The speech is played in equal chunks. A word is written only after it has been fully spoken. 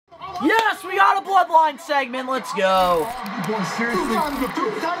yes, we got a Bloodline segment. Let's go. Boy, seriously. I'm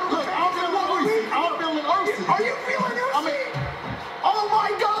feeling Uzi. Are you feeling Uzi? Oh my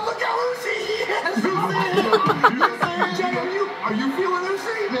God, look how Uzi he is. Jey, are you feeling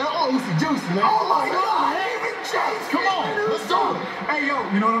Uzi? Man, oh, Uzi juicy, man. Oh my God, even Jey's come on, let's go. Hey, yo,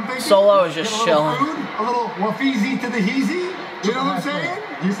 you know what I'm thinking? Solo is just chilling. A little wafizi to the heezy. You know what I'm saying?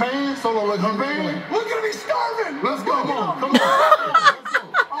 You paying? Solo, look, you paying? We're gonna be starving. Let's go. Come on.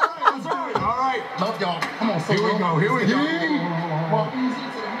 All right. Love y'all. Come on, Solo. Here we go.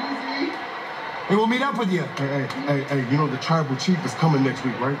 Hey, we'll meet up with you. Hey, you know the tribal chief is coming next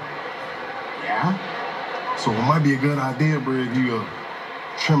week, right? Yeah? So it might be a good idea, bro, if you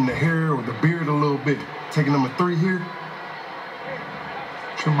trim the hair or the beard a little bit. Taking number 3 here.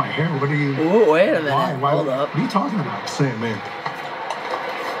 Trim my hair? What are you... Ooh, wait a minute. Why? Hold up. What are you talking about? I'm saying, man,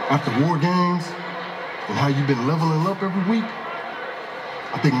 after War Games and how you've been leveling up every week,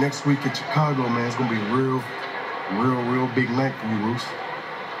 I think next week in Chicago, man, it's going to be a real big night for you, Roos.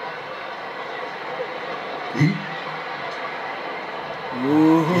 Eat.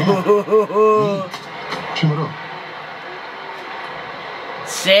 Ooh. Yeah. Trim it up.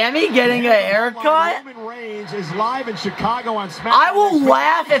 Sammy getting a haircut? Roman Reigns is live in Chicago on SmackDown. I will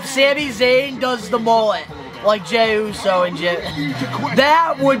laugh if Sami Zayn does the mullet like Jey Uso and Jey.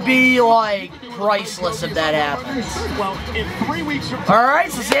 That would be like priceless if that happens. Well, in 3 weeks.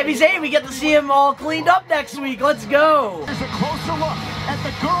 Alright, so Sami Zayn, we get to see him all cleaned up next week. Let's go. Here's a closer look at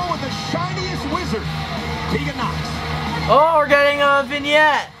the girl with the shiniest wizard, Tegan Knox. Oh, we're getting a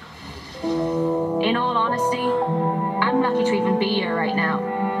vignette. In all honesty, I'm lucky to even be here right now.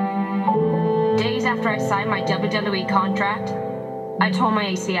 Days after I signed my WWE contract, I tore my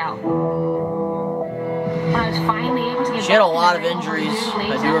ACL. When I was finally able to get She had a lot of injuries.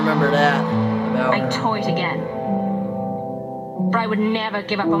 I do remember that about I her. tore it again. But I would never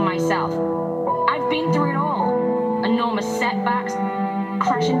give up on myself. I've been through it all. Enormous setbacks,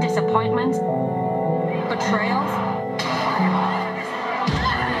 crushing disappointments, betrayals.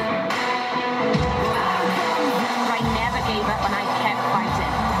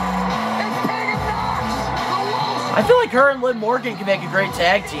 I feel like her and Liv Morgan can make a great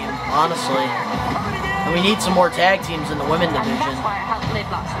tag team, honestly. And we need some more tag teams in the women division. And that's why I helped Liv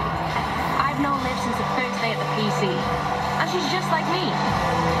last week. I've known Liv since the first day at the PC. And she's just like me.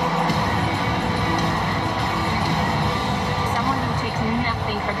 Someone who takes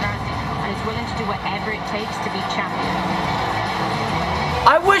nothing for granted and is willing to do whatever it takes to be champion.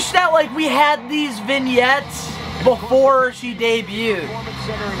 I wish that, like, we had these vignettes before she debuted.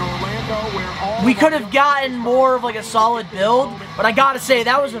 We could have gotten more of like a solid build, but I gotta say,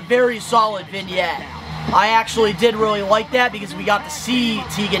 that was a very solid vignette. I actually did really like that because we got to see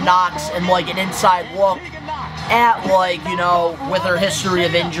Tegan Knox and like an inside look at, like, you know, with her history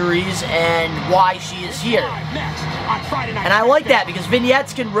of injuries and why she is here. And I like that because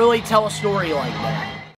vignettes can really tell a story like that.